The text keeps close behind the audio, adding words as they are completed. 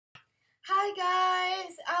Hi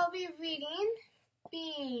guys, I'll be reading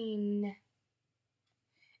Bean.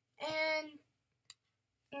 And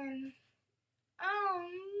oh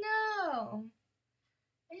no,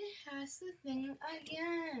 it has the thing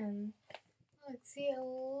again. Look, see a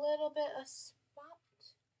little bit of spot,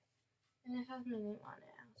 and it has my name on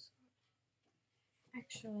it also.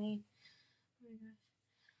 Actually, oh my gosh.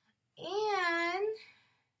 And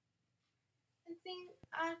I think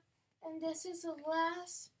and this is the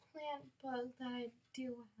last plant book that I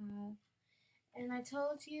do have. And I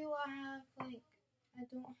told you I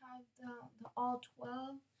don't have the all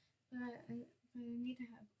 12, but I need to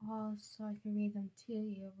have all so I can read them to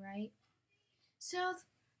you, right? So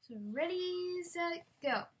ready, set,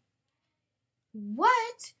 go.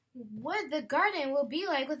 What would the garden will be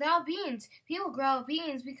like without beans? People grow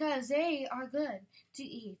beans because they are good to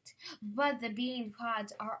eat, but the bean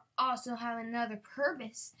pods also have another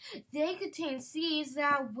purpose. They contain seeds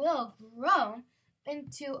that will grow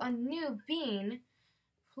into a new bean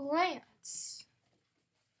plants.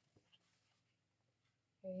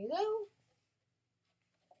 There you go.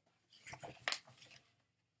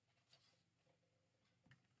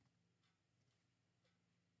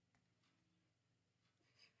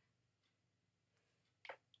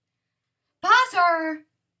 Pods are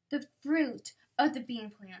the fruit of the bean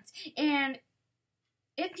plants, and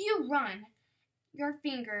if you run your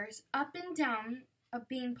fingers up and down a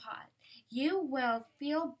bean pod, you will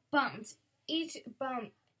feel bumps. Each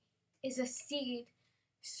bump is a seed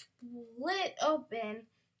split open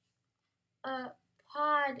a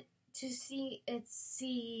pod to see its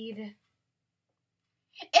seed.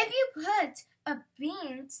 If you put a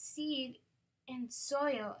bean seed in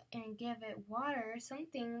soil and give it water,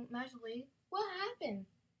 something magically will happen.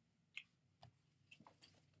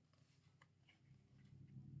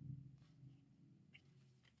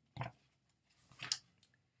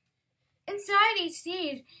 Inside each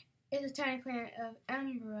seed is a tiny plant of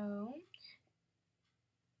embryo.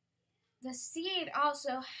 The seed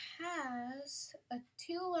also has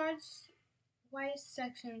two large white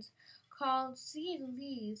sections called seed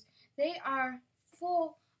leaves. They are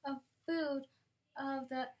full of food of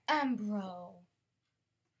the embryo.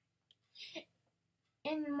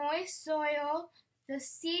 In moist soil, the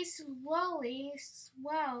seed slowly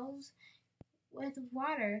swells with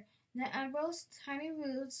water. The embryo's tiny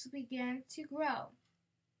roots begin to grow.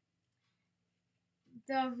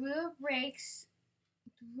 The root breaks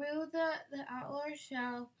through the outer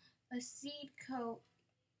shell, a seed coat,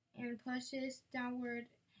 and pushes downward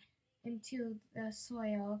into the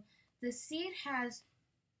soil. The seed has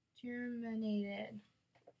germinated.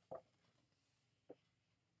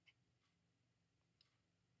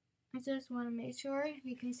 I just want to make sure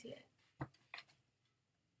you can see it.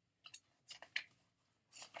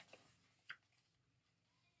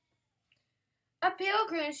 A pale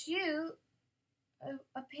green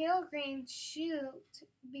shoot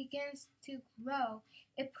begins to grow.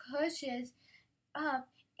 It pushes up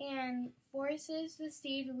and forces the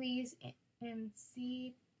seed leaves and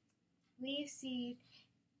seed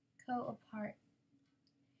coat apart.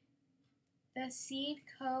 The seed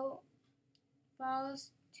coat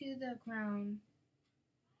falls to the ground.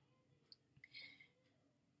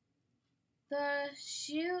 The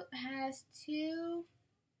shoot has two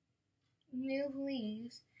new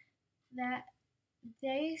leaves that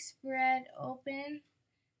they spread open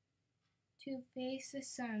to face the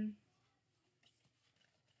sun.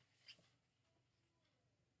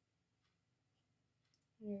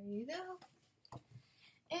 There you go.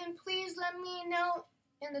 And please let me know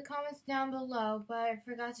in the comments down below, but I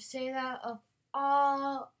forgot to say that of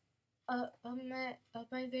all of my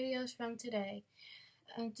videos from today.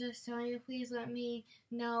 I'm just telling you, please let me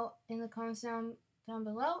know in the comments down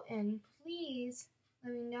below, and please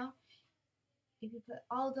let me know if you put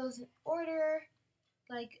all those in order,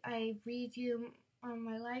 like I read you on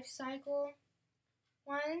my life cycle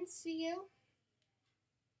ones to you.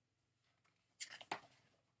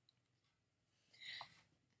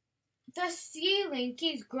 The seedling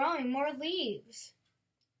keeps growing more leaves.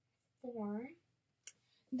 4.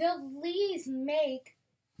 The leaves make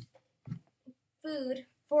food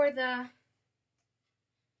for the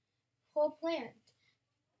whole plant.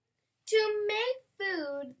 To make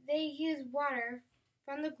food, they use water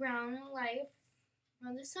from the ground, light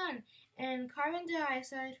from the sun, and carbon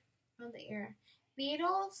dioxide from the air.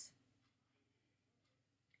 Beetles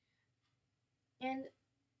and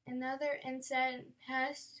another insect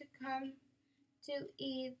pests come to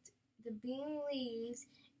eat the bean leaves.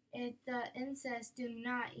 If the insects do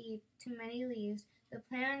not eat too many leaves, the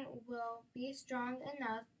plant will be strong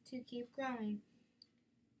enough to keep growing.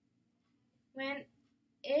 When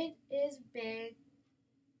it is big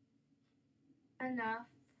enough,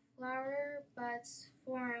 flower buds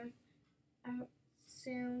form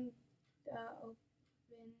soon open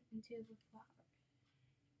into the flower.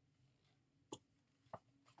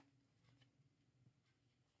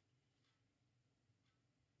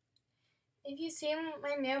 If you see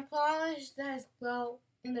my nail polish that is glow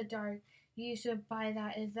in the dark, you should buy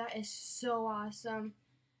that. That is so awesome.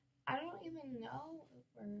 I don't even know if it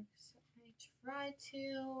works. I try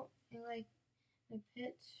to, and like the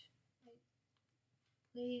pitch, like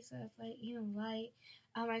place that's like even light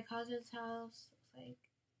at my cousin's house. It's like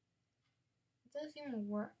it doesn't even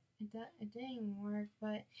work. It didn't even work,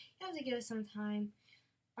 but you have to give it some time.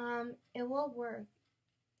 It will work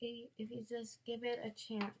if you just give it a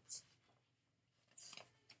chance.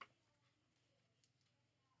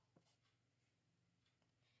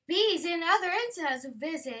 Bees and other insects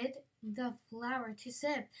visit the flower to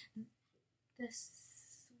sip the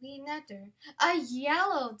sweet nectar. A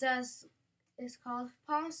yellow dust is called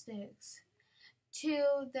pollen sticks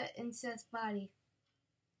to the insect's body.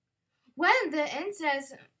 When the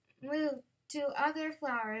insects move to other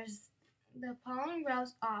flowers, the pollen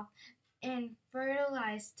rubs off and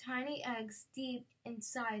fertilizes tiny eggs deep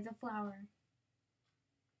inside the flower.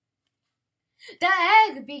 The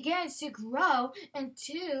egg begins to grow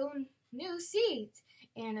into new seeds,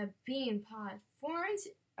 and a bean pod forms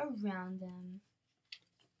around them.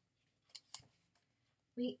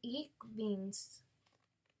 We eat beans.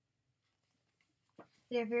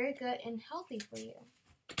 They're very good and healthy for you.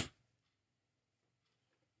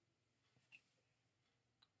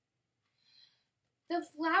 The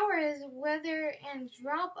flowers wither and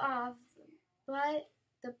drop off, but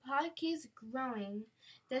the pod keeps growing.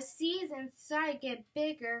 The seeds inside get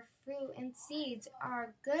bigger. Fruit and seeds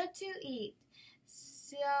are good to eat.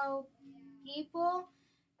 So people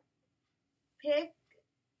pick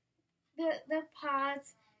the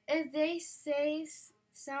pods if they save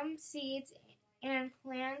some seeds and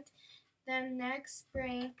plant them next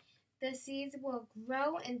spring. The seeds will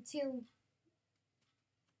grow into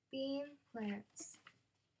bean plants.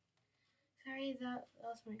 Sorry, that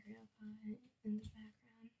was my grandpa in the background.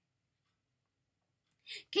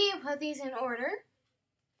 Can you put these in order?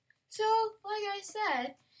 So, like I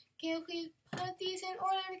said, can you please put these in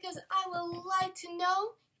order because I would like to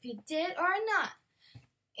know if you did or not.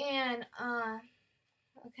 And,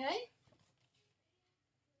 okay.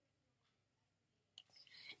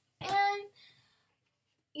 And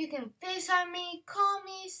you can FaceTime me, call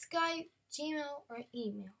me, Skype, Gmail, or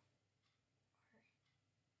email.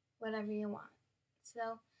 Whatever you want.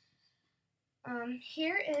 So,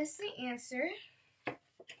 here is the answer.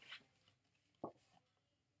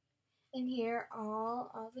 And here are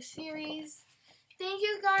all of the series. Thank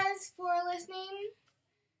you guys for listening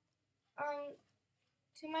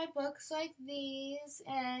to my books like these,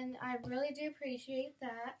 and I really do appreciate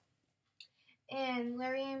that. And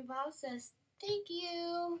Larry and Bob says thank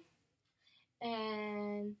you,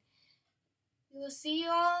 and we will see you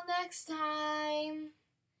all next time.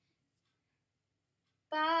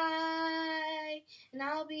 Bye. And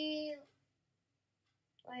I'll be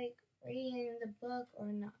like reading the book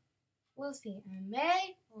or not. We'll see. I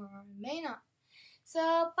may or may not.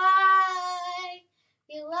 So bye.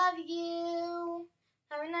 We love you.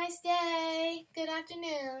 Have a nice day. Good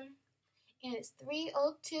afternoon. And it's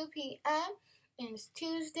 3:02 p.m. and it's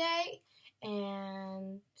Tuesday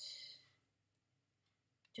and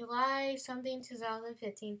July something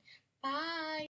 2015. Bye.